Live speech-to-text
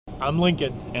I'm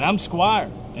Lincoln. And I'm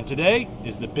Squire. And today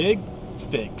is the Big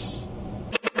Fix.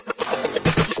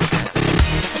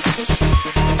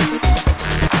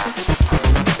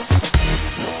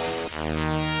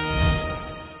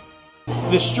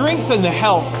 The strength and the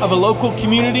health of a local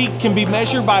community can be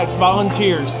measured by its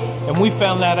volunteers, and we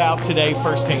found that out today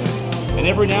firsthand. And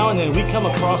every now and then we come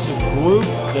across a group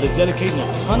that is dedicating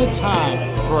a ton of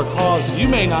time for a cause you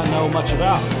may not know much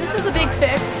about. This is a big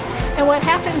fix, and what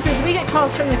happens is we get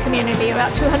calls from the community,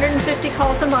 about 250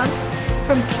 calls a month,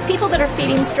 from people that are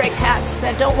feeding stray cats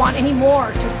that don't want any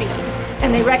more to feed.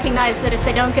 And they recognize that if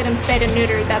they don't get them spayed and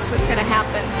neutered, that's what's going to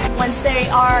happen. Once they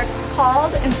are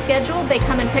called and scheduled, they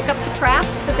come and pick up the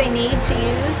traps that they need to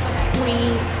use. We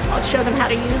show them how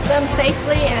to use them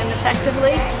safely and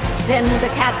effectively. Then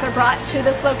the cats are brought to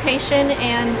this location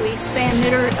and we spay and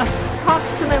neuter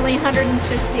approximately 150,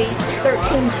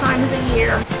 13 times a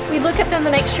year. We look at them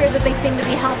to make sure that they seem to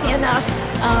be healthy enough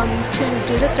to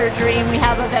do the surgery, and we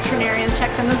have a veterinarian check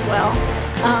them as well.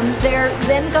 They're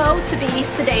then go to be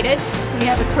sedated. We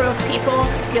have a crew of people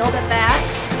skilled at that.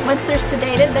 Once they're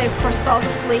sedated, they of course fall to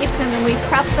sleep, and then we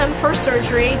prep them for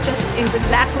surgery, just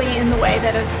exactly in the way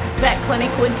that a vet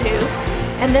clinic would do.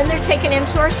 And then they're taken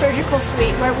into our surgical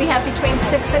suite, where we have between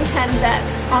 6 and 10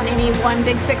 vets on any one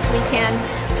Big Fix weekend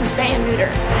to spay and neuter.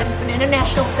 It's an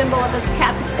international symbol of a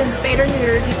cat that's been spayed or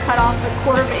neutered. You cut off a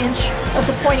 1/4 inch of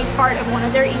the pointy part of one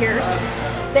of their ears.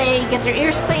 They get their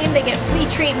ears cleaned, they get flea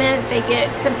treatment, they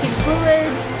get some cute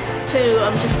fluids to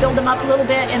just build them up a little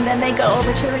bit, and then they go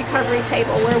over to the recovery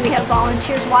table where we have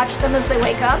volunteers watch them as they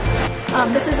wake up.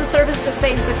 This is a service that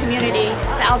saves the community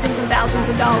thousands and thousands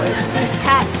of dollars. These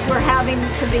cats were having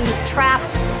to be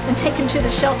trapped and taken to the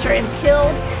shelter and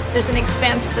killed. There's an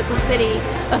expense that the city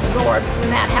absorbs when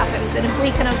that happens, and if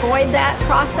we can avoid that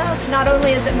process, not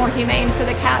only is it more humane for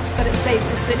the cats, but it saves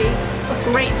the city a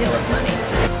great deal of money.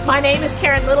 My name is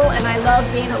Karen Little, and I love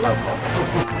being a local.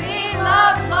 We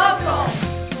love local.